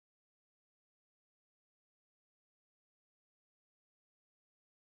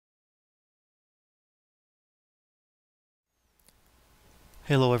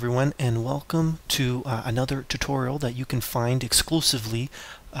Hello everyone, and welcome to another tutorial that you can find exclusively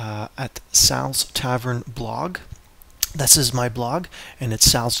at Sal's Tavern blog. This is my blog, and it's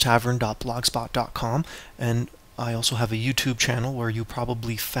salstavern.blogspot.com, and I also have a YouTube channel where you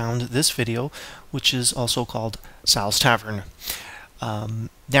probably found this video, which is also called Sal's Tavern.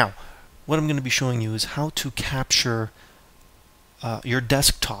 Now, what I'm going to be showing you is how to capture your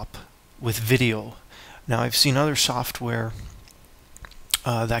desktop with video. Now, I've seen other software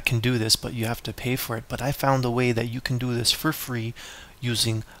that can do this, but you have to pay for it. But I found a way that you can do this for free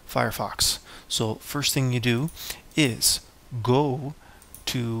using FIREFOX. So first thing you do is go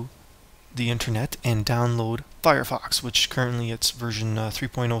to the internet and download FIREFOX, which currently it's version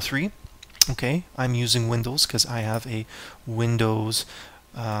 3.03. Okay, I'm using Windows because I have a Windows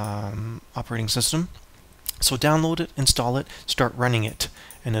operating system. So download it, install it, start running it,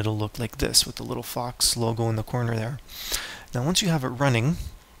 and it'll look like this with the little fox logo in the corner there. Now once you have it running,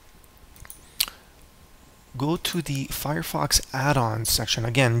 go to the FIREFOX add-ons section.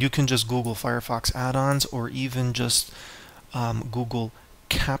 Again, you can just Google FIREFOX add-ons or even just Google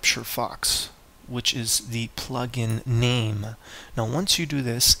CaptureFox, which is the plugin name. Now once you do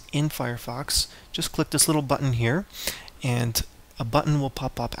this in FIREFOX, just click this little button here and a button will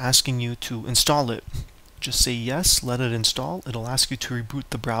pop up asking you to install it. Just say yes, let it install. It'll ask you to reboot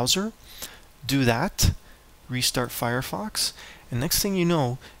the browser. Do that. Restart FIREFOX, and next thing you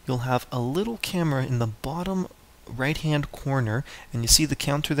know, you'll have a little camera in the bottom right hand corner, and you see the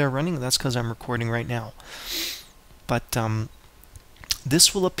counter there running. That's because I'm recording right now. But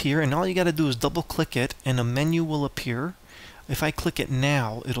this will appear, and all you got to do is double click it and a menu will appear. If I click it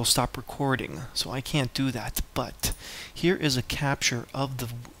now, it'll stop recording, so I can't do that. But here is a capture of the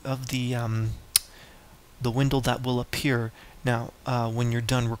window that will appear now when you're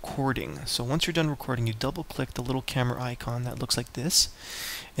done recording. So once you're done recording, you double click the little camera icon that looks like this,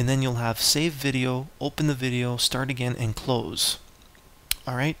 and then you'll have save video, open the video, start again, and close.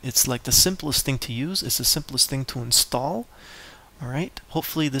 Alright, it's like the simplest thing to use. It's the simplest thing to install. Alright,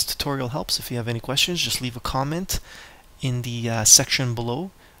 hopefully this tutorial helps. If you have any questions, just leave a comment in the section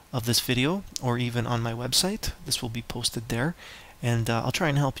below of this video, or even on my website. This will be posted there, and I'll try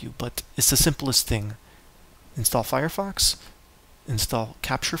and help you, but it's the simplest thing. Install FIREFOX, install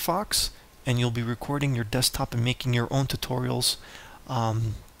CaptureFox, and you'll be recording your desktop and making your own tutorials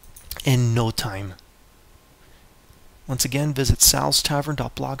in no time. Once again, visit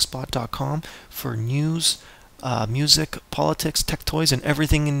salstavern.blogspot.com for news, music, politics, tech toys, and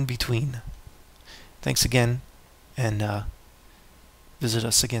everything in between. Thanks again, and visit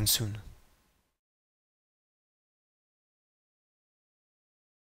us again soon.